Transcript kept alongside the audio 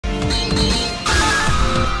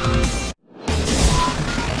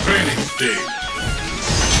stage.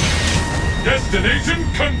 Destination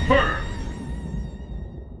confirmed.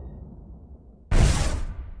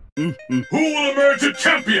 Who will emerge a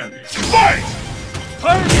champion? Fight!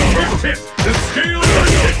 First hit, the scale is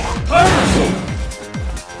hit.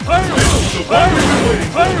 This is the one we've been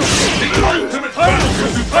waiting for. The ultimate battle for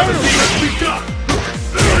supremacy has begun.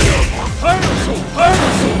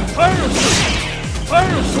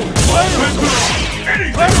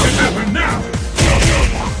 Anything can happen now.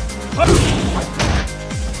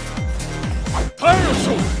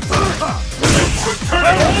 This could turn it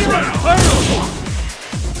all around.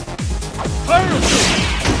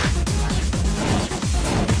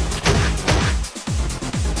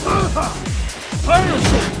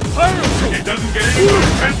 It doesn't get any more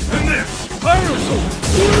intense than this!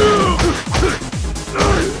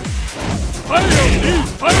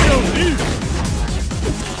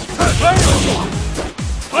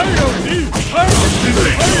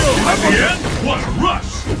 At the end, what a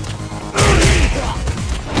rush!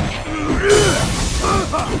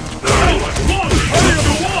 How much longer can it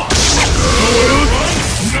go on? Nowhere to run,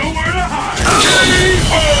 nowhere to hide!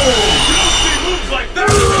 Oh! You don't see moves like that!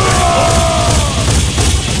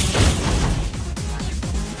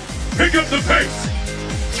 Pick up the pace!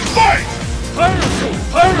 Fight!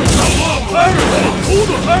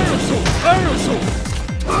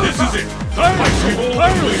 This is it! The fight we've all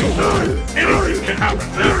been waiting for! Anything can happen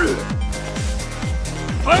there!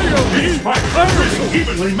 These fighters are pretty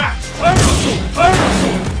evenly matched! I ain't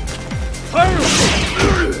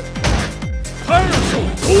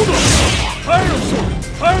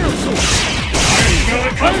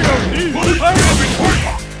gonna come back! Will this damage work?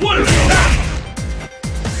 What is that?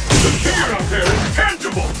 The fear out there is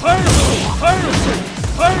tangible!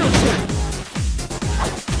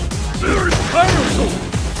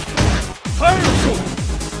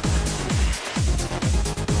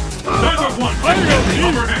 Neither one can get the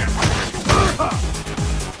upper hand!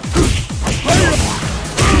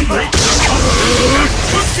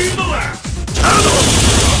 Pushing the last!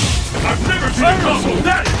 I've never seen a combo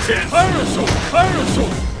that intense!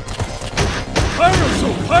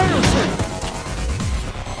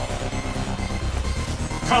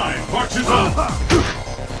 Time marches on!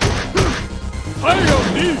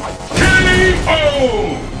 K.O.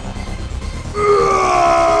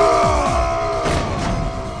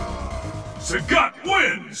 Sagat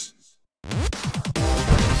wins!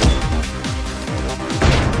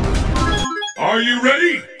 Are you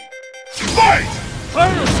ready? Fight!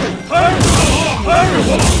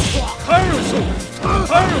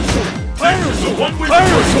 This is the one we've been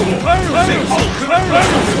waiting for! The ultimate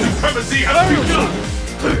battle for supremacy has begun!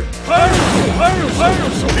 These fighters are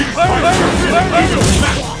evenly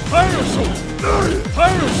matched!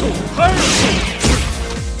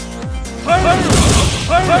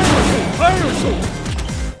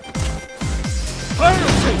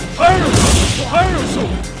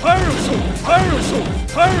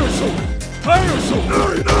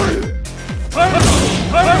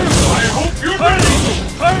 I hope you're ready!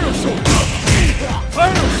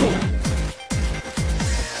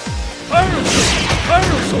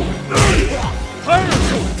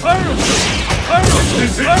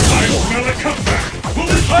 This is it! I smell a comeback! Will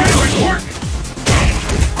this damage work?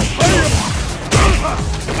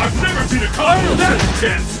 I've never seen a combo that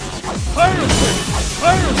intense!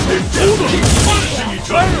 They just keep punishing each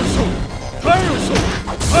other!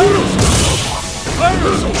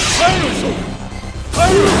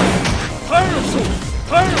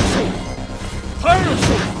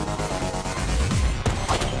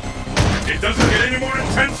 It doesn't get any more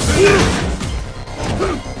intense than this!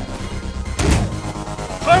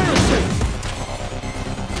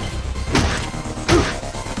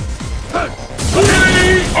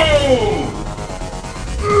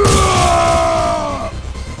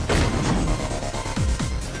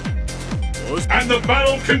 And the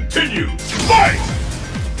battle continues! Fight!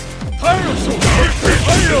 First hit!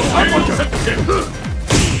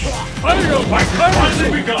 Fight has finally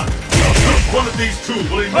begun! Which one of these two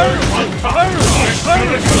will emerge on top? I'm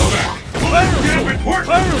gonna come back! Will this gambit work?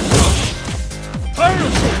 I'm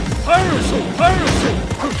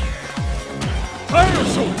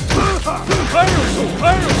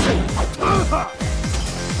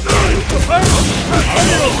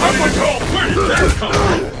gonna call! Where did that come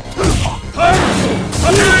from?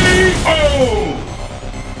 K.O.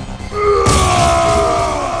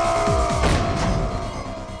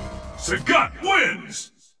 Sagat wins!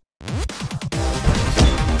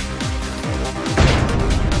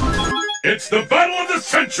 It's the battle of the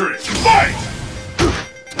century! Fight!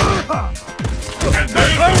 And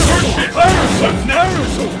there's the first hit! What's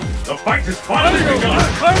next? The fight has finally begun.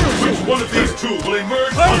 Which one of these two will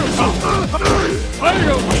emerge on top?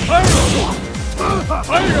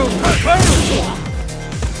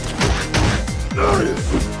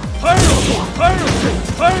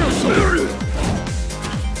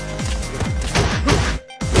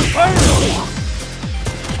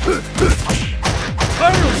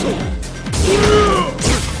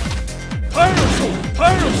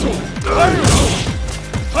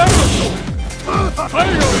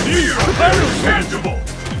 Tangible!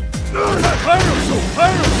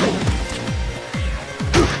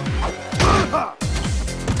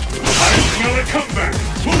 I smell a comeback!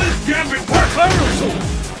 Will this gambit work?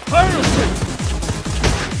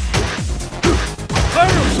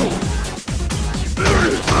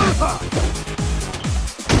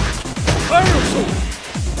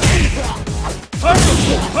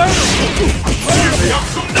 Here they up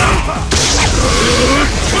from now! That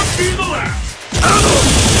could be the last!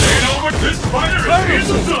 Ain't over, this fighter is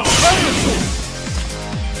in the zone!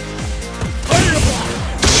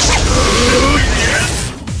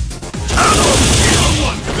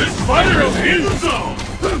 This fighter is in the zone!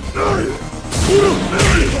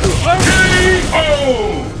 KO!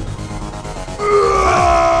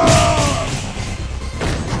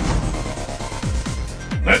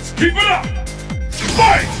 Let's keep it up!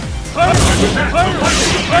 Fight!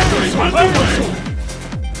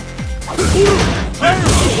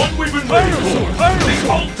 The one we've been waiting for! The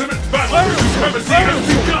ultimate battle for supremacy has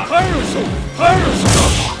begun!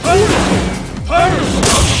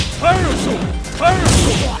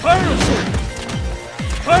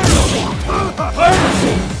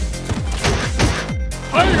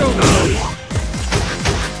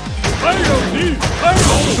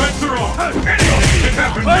 All bets are off! Anything can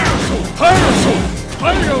happen now!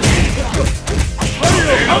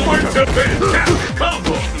 Fantastic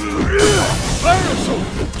combo!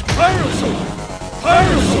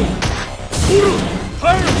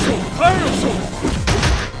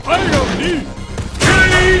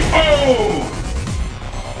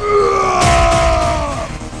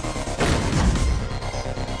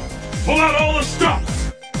 Pull out all the stops!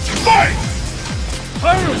 Fight!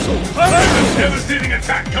 There's a devastating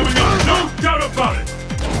attack coming up, no doubt about it!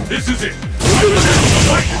 This is it! The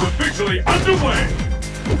fight is officially underway!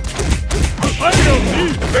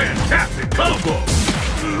 Fantastic combo!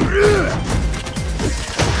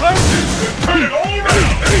 This could turn it all around!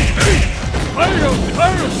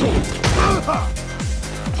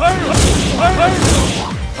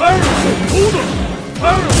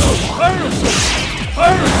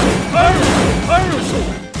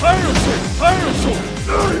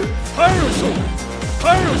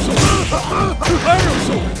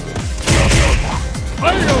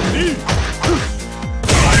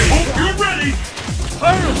 I hope you're ready!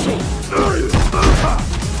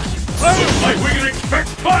 Looks like we can expect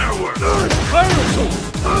fireworks!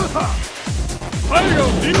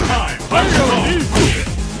 Time!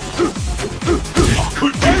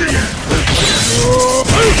 Could be the end!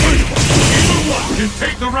 Either one can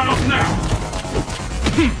take the round now!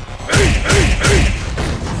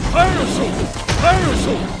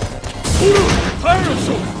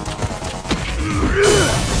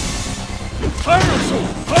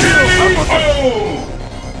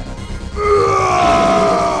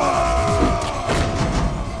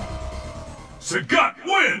 Sagat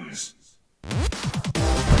wins!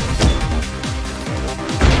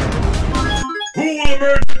 Who will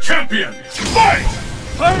emerge champion? Fight!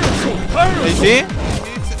 ¿Y sí?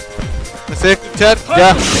 ¿Me sé escuchar?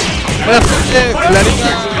 Ya. Buenas noches,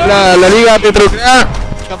 la Liga Petrocrea,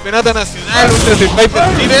 Campeonato Nacional Ultra Street Fighter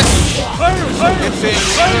Chile. Este es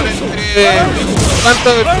el entre Panta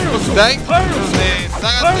vs Costain, donde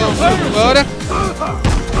Sagat con sus jugadores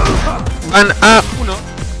van a 1.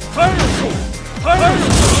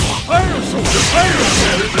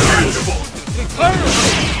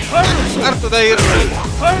 Harto Tiger.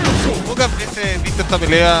 Pocas veces he visto esta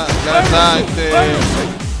pelea, la verdad,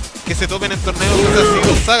 que se topen en torneos cosas así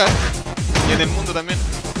con Sagat, y en el mundo también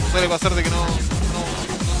suele pasar de que no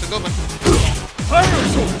se topen.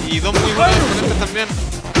 Y dos muy buenos oponentes también.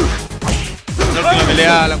 La última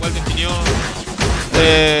pelea, la cual definió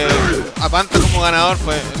a Panta como ganador,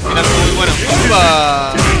 fue el final muy bueno.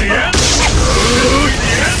 ¡Upa!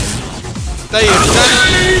 Tiger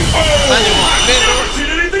daño completo.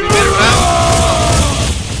 Primer round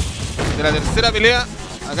de la tercera pelea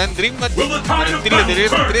acá en Dream Match para el estilo de 13-19,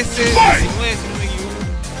 si no me equivoco.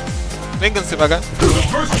 Vénganse para acá.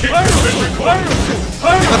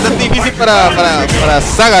 Es bastante difícil para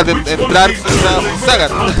Sagat entrar contra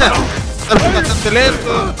Sagat. Es bastante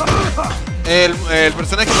lento. el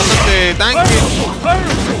personaje bastante tanque.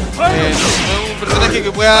 No es un personaje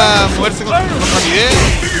que pueda moverse con rapidez.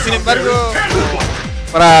 Sin embargo,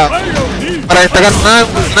 para destacar más, un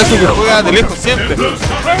personaje que juega de lejos siempre.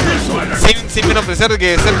 Sin menospreciar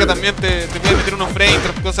que cerca también te puede meter unos frames,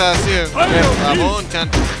 cosas así. A Monchan,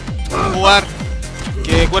 jugar.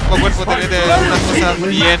 Que cuerpo a cuerpo te mete unas cosas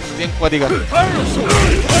bien cuáticas.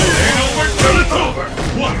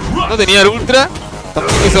 No tenía el ultra,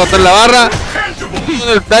 tampoco hizo botar la barra. Con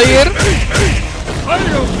el Tiger.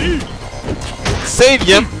 Save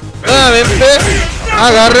jump. Nuevamente.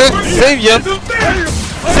 Agarre. Save jump.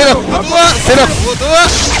 Se la jugó toda.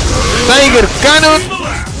 Tiger Cannon.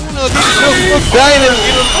 Uno tipo cae en el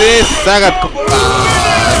giro de Sagat, compadre.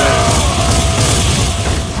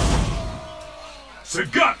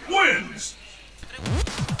 Sagat wins.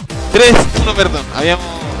 3-1, perdón.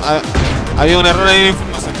 Había un error ahí en la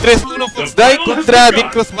información. 3-1 Fox Die contra Team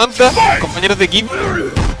Cross Manta, compañeros de equipo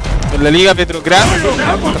en la Liga Petrocraft,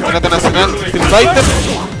 Campeonato Nacional Street Fighter.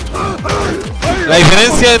 La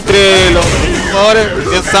diferencia entre los jugadores,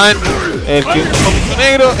 bien saben, el que ocupa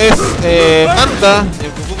negro es Manta,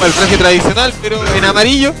 el que ocupa el traje tradicional, pero en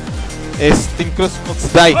amarillo es Team Cross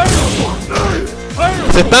Fox Die.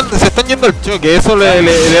 Se están yendo al choque, eso le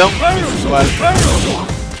da un plus igual.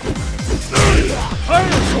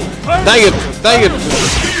 Tiger.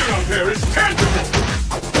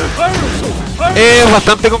 Es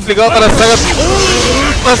bastante complicado para Sagat.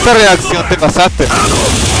 Esa reacción, te pasaste.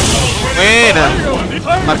 Buena.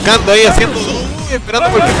 Marcando ahí, haciendo esperando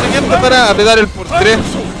cualquier movimiento para apretar el por 3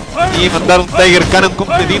 y mandar un Tiger Cannon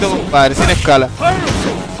completito, compadre, sin escala.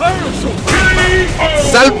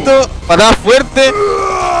 Salto, patada fuerte.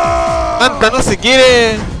 Manta no se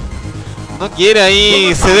quiere. No quiere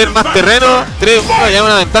ahí ceder más terreno. 3-1, ya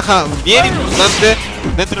una ventaja bien importante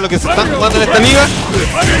dentro de lo que se están jugando en esta liga.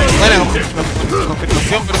 Buena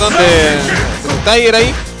confirmación, perdón, de Tiger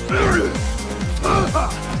ahí.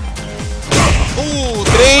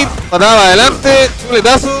 Trade, patada para adelante,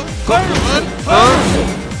 chuletazo.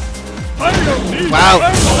 Wow.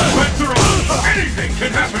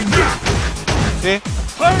 Sí.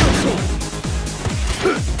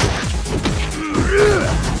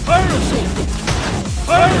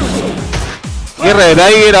 Guerra de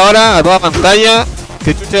Tiger ahora a toda pantalla.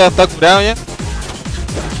 Que chucha ya está curado ya.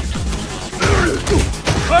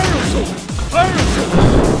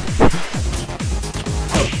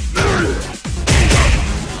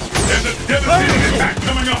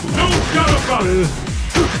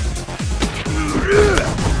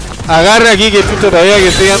 Agarre aquí que chucha todavía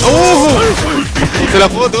que sigan. Se la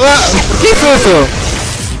jugó toda. ¿Por qué hizo eso?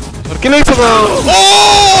 ¿Por qué lo hizo con...?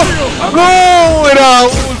 ¡Oh! ¡No! Era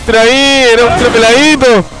ultra ahí, era ultra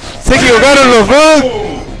peladito. Se equivocaron los dos.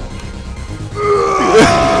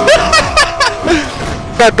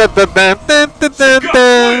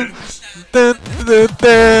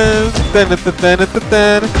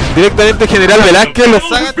 Directamente General Velázquez los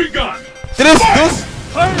saca. 3-2.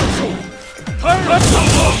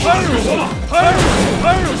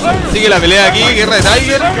 Sigue la pelea aquí, guerra de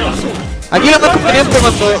Tiger. Aquí lo más conveniente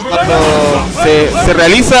cuando se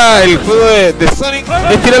realiza el juego de Sonic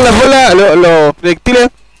es tirar las bolas, los proyectiles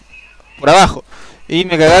por abajo. Y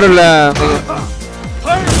me cagaron la...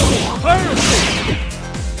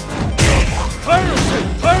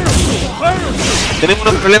 Tenemos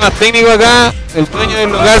unos problemas técnicos acá. El dueño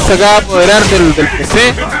del local se acaba de apoderar del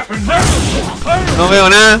PC. No veo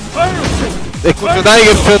nada. Escucho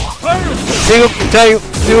Tiger Shot.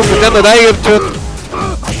 Sigo escuchando Tiger Shot.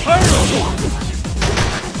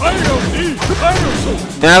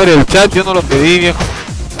 Me abre el chat, yo no lo pedí, viejo.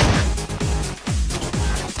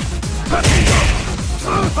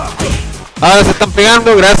 Ahora se están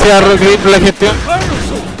pegando, gracias a Rocky por la gestión.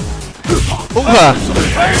 ¡Ufa!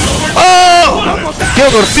 ¡Oh! ¡Qué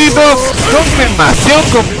cortito! Confirmación,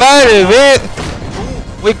 compadre, ve.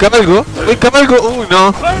 Voy Camalgo. Uy,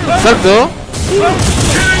 no. Salto.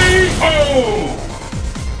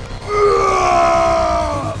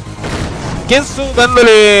 Kenzo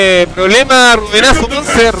dándole problema a Rubenazo,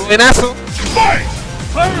 entonces, Rubenazo.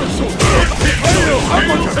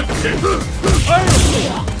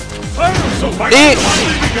 Y...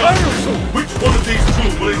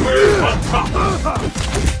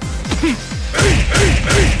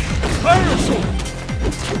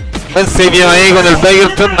 buen save ahí con el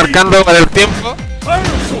Tiger Shot marcando para el tiempo.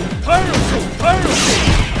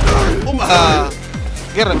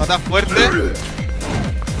 Qué rematada fuerte.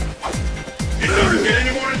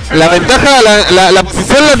 La ventaja, la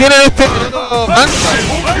posición la tiene en este minuto Manta.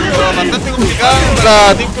 Bastante complicado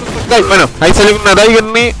para Team Cross. Bueno, ahí salió una Tiger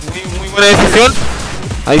Knee, muy buena decisión.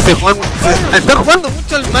 Ahí se juegan, está jugando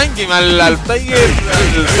mucho al mind game, al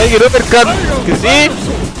Tiger Uppercut, que sí,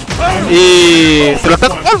 y se lo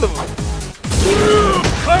están jugando.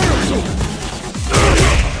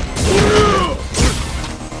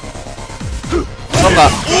 Toma.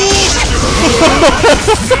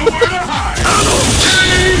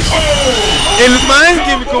 El mind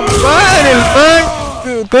game, compadre, el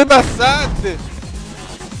mind, ¿qué pasaste?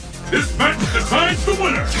 This match decides the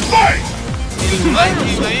winner. Fight! El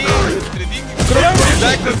mind ahí,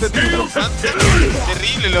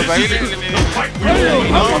 terrible, loco, ahí le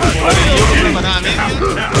una patada media,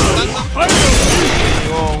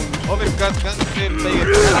 un uppercut, cancel, Tiger,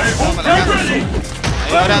 para la casa. Ahí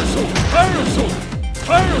ahora.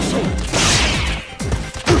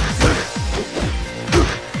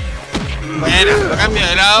 Bueno, lo cambia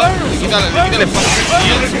de lado, le quita el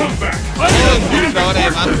espacio que ahora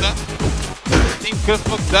de manta. Sin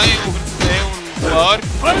crossbox dive, un jugador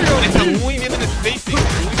que está muy bien en el spacing,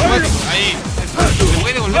 muy cuático. Ahí, le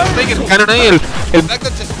puede devolver un Tiger Cannon ahí. El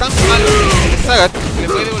Backdodge es tan malo de Sagat que le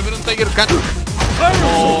puede devolver un Tiger Cannon.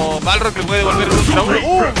 O Balrog le puede devolver un Ultra 1.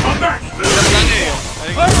 Ahí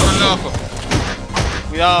que ponerlo abajo.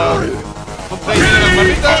 Cuidado. Ahí viene la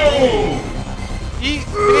barrita. Y 3-3.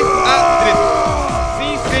 Sí,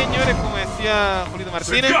 señores, como decía Julito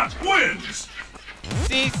Martínez.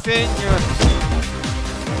 Sí, señor.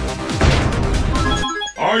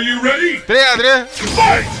 Are you ready? 3-3.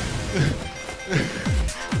 Fight!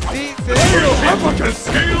 Sí, señor.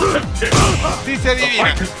 Sí, se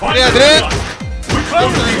adivina. 3-3.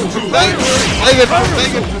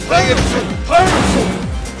 Tiger.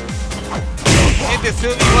 Este es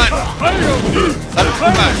Obi-Wan. Salud,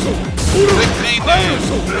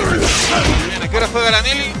 ¿a qué hora juega la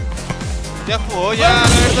Nelly? Ya jugó, ya la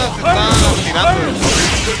verdad se está retirando.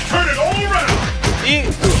 Y en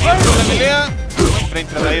la pelea, buen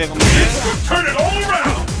frente a la ida como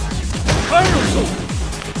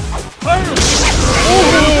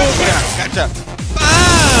cacha.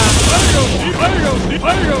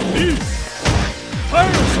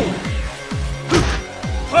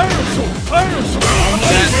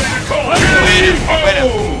 Bueno.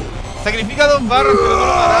 Sacrifica 2 barras, pero no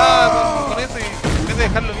lo hará con eso y en vez de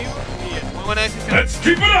dejarlo vivo. Y muy buena decisión.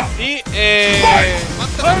 Y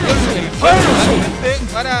manta el fuerte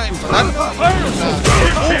para empatarlo.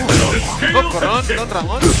 Don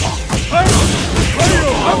Ramón.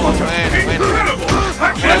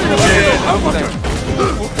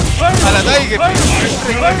 A la Tiger.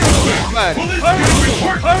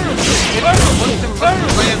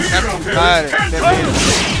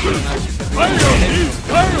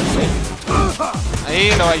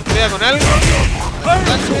 Ahí lo baitea con algo.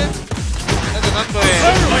 Está tratando de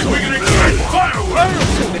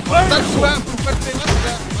forzar su A por parte de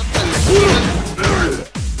Manta.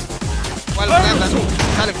 ¿Cuál trata?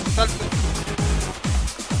 Sale con un salto.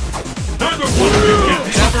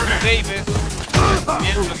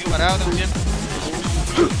 Bien, bloqueo parado también.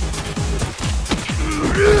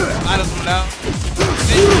 Al otro lado.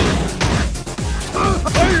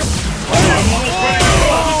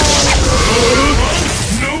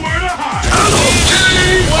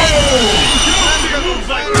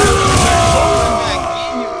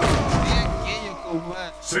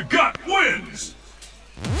 Sagat wins!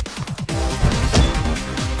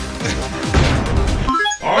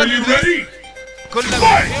 Are you ready? Con la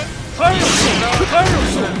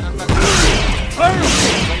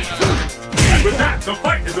And with that, the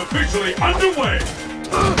fight is officially underway!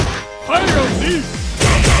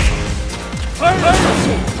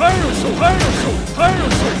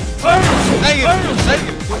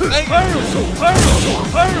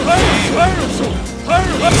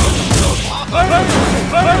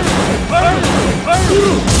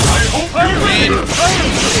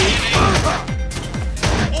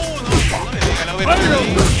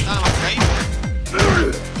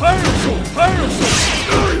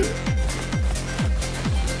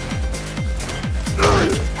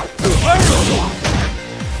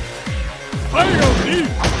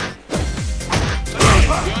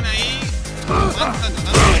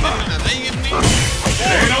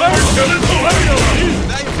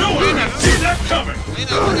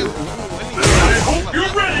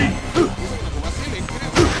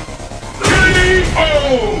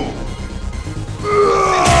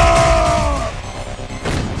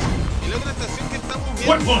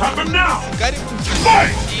 What will happen now?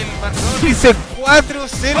 Dice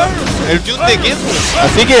 4-0 el Jun de Kenzo.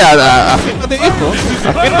 Así que afírmate, viejo.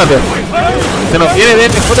 Afírmate. Se nos viene de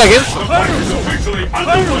NJ Kenzo.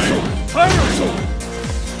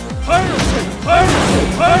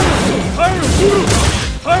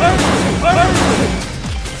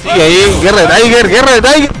 Sigue ahí, guerra de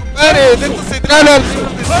Tiger, compadre. De esto se trata,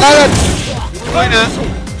 de Saga. Buena.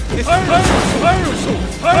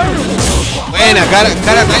 Buena, cara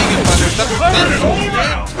Tiger para estar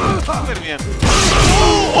súper bien.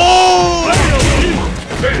 ¡Oh!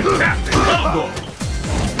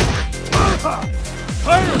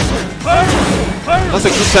 No se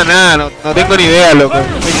escucha nada, no tengo ni idea, loco.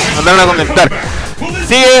 Mandaron a comentar.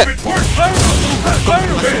 Sigue.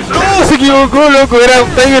 No, se equivocó, loco. Era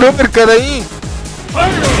un Tiger Uppercut ahí.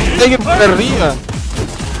 Tiger por arriba.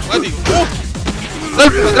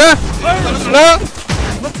 Sal para atrás. Al otro lado.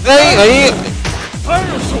 Ahí.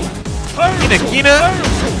 Esquina.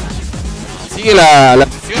 Sigue la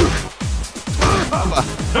presión. Opa.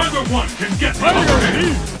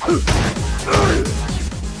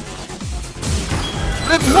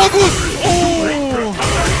 ¡Red Focus!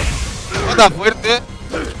 Está fuerte.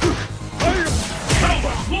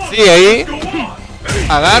 Sí, ahí.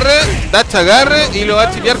 Agarre, dash agarre y lo va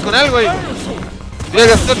a chipear con algo ahí. Tiene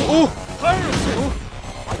que hacer.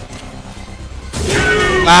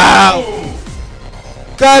 ¡Wow!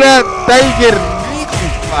 Cara Tiger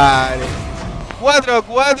compadre.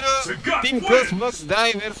 4-4. Team Cross Box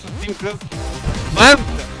Die versus Team Cross Manta.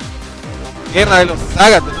 Guerra de los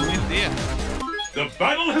Sagas de 2010.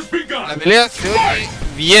 La pelea se oye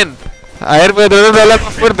bien. A ver, voy a tratar de hablar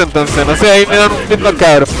más fuerte entonces. No sé, ahí me dan un feedback,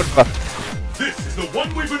 cabros, porfa.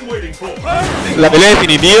 La pelea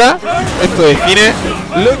definitiva. Esto define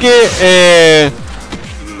lo que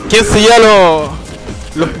quién se lleva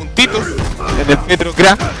los puntitos en el Petro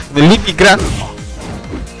Crack, en el Limpy Crack.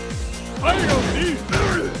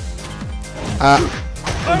 Va.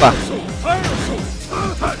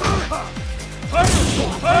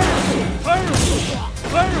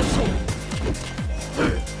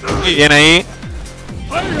 Muy bien ahí.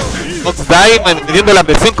 Fox Die manteniendo la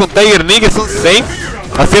presión con Tiger Knee, que son 6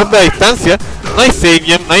 a cierta distancia. No hay save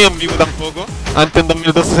game, no hay en vivo tampoco. Antes en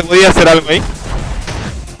 2012 se podía hacer algo ahí.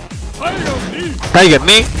 Tiger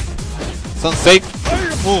Knee. Son 6.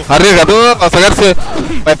 Arriesga todo para sacarse,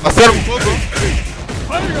 para espaciar un poco.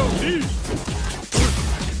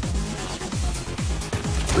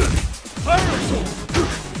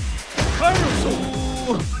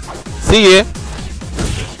 Sigue.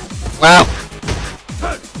 Wow.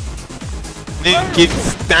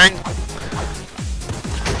 Stank.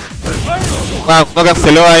 Wow, no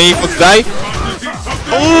canceló ahí Fox Die.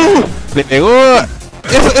 Le pegó.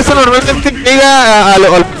 Eso normalmente pega a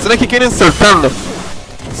los personajes que vienen saltando.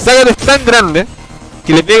 Saga es tan grande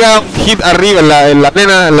que le pega un hit arriba en la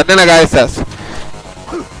plena cabezazo.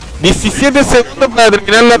 17 segundos para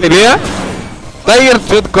terminar la pelea. Tiger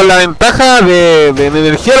Shot con la ventaja de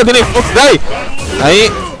energía lo tiene Fox Die.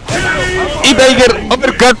 Ahí. Y Tiger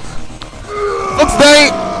Uppercut. Fox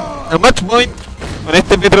Die a match point con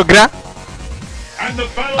este Petro Crack.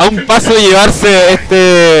 A un paso de llevarse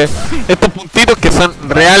estos puntitos que son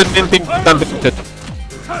realmente importantes, muchachos.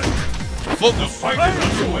 Focus.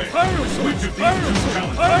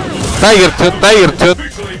 Tiger Shot.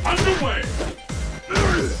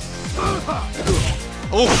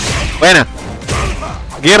 Buena.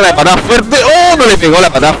 Guerra de patada fuerte. Oh, no le pegó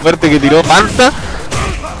la patada fuerte que tiró Panta.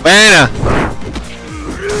 Buena.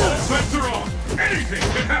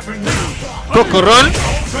 Cocorrol.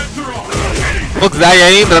 Fox Die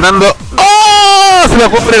ahí tratando. ¡Oh! Se la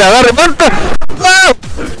fue por el agarre, Panta. ¡Oh!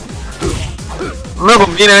 No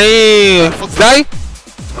conviene ahí Fox Die.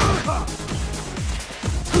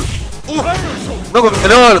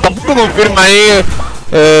 No, tampoco confirma ahí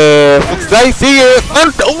Fox Die. Sigue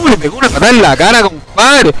Panta. Le pegó una patada en la cara,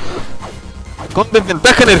 compadre. Con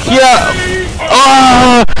desventaja energía.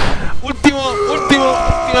 ¡Oh!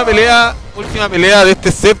 Última pelea de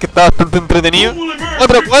este set que está bastante entretenido.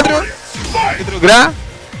 4-4. Petro Crack.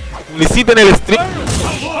 Publicita en el stream.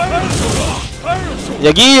 Y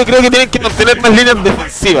aquí yo creo que tienen que mantener más líneas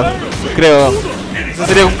defensivas. Creo. Eso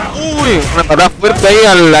sería una patada fuerte ahí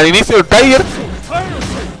al inicio del Tiger.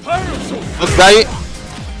 Fox Die.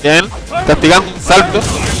 Bien. Castigando un salto.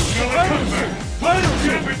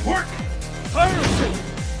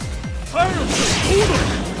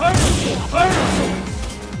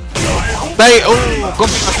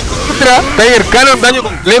 Confirmación contra Tiger Cannon, daño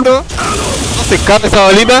completo. No se escapa esa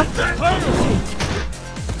bolita.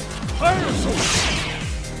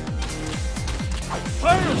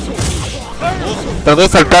 Trató de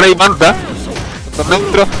saltar ahí Manta.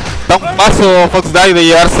 Neutro. Da un paso Fox Die de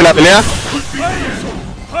llevarse la pelea.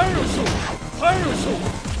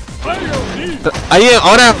 Ahí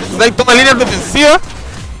ahora Fox Die toma líneas defensivas.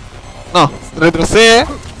 No, retrocede.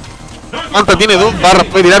 Manta tiene 2 barras,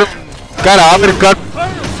 puede tirar un cara uppercut.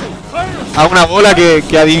 a una bola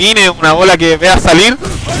que adivine, una bola que vea salir.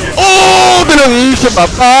 ¡Oh! Te lo dije,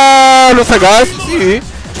 papá. ¿Lo sacas? Sí.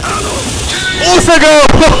 ¡Oh, se acabó!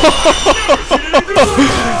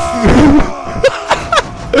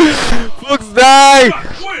 Fox Die.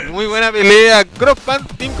 Muy buena pelea.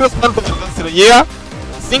 Team Crosspan se lo lleva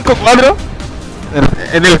 5-4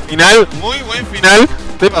 en el final. Muy buen final.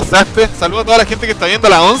 Te pasaste. Saludos a toda la gente que está viendo, a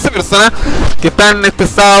las 11 personas que están este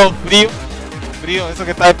sábado frío. Frío, eso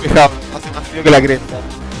que está despejado. Hace más frío que la cresta.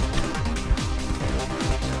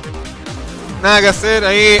 Nada que hacer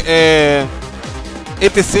ahí.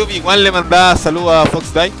 Este Sub igual le mandaba saludos a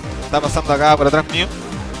Fox Die. Está pasando acá por atrás mío.